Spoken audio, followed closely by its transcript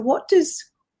What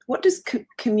does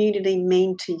community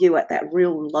mean to you at that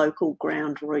real local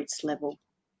ground roots level?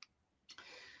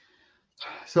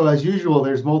 So as usual,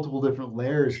 there's multiple different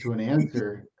layers to an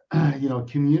answer.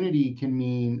 Community can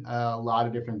mean a lot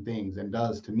of different things and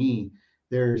does to me.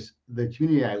 There's the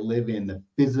community I live in, the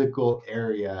physical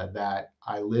area that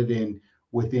I live in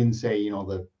within, say,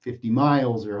 the 50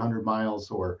 miles or 100 miles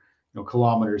or,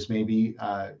 kilometers maybe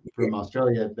from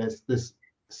Australia. That's this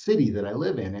city that I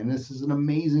live in. And this is an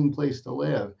amazing place to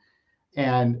live.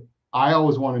 And I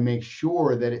always want to make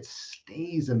sure that it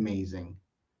stays amazing,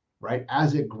 right?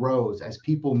 As it grows, as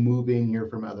people move in here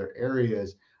from other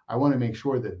areas, I want to make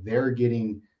sure that they're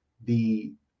getting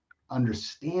the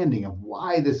understanding of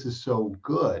why this is so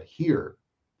good here.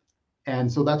 And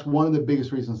so that's one of the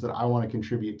biggest reasons that I want to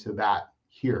contribute to that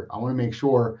here. I want to make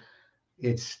sure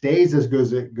it stays as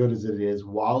good as it is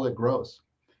while it grows,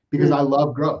 because Mm, I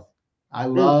love growth. I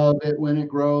mm, love it when it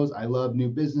grows. I love new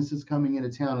businesses coming into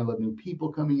town. I love new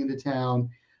people coming into town.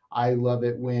 I love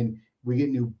it when we get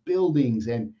new buildings,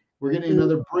 and we're getting mm.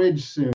 another bridge soon.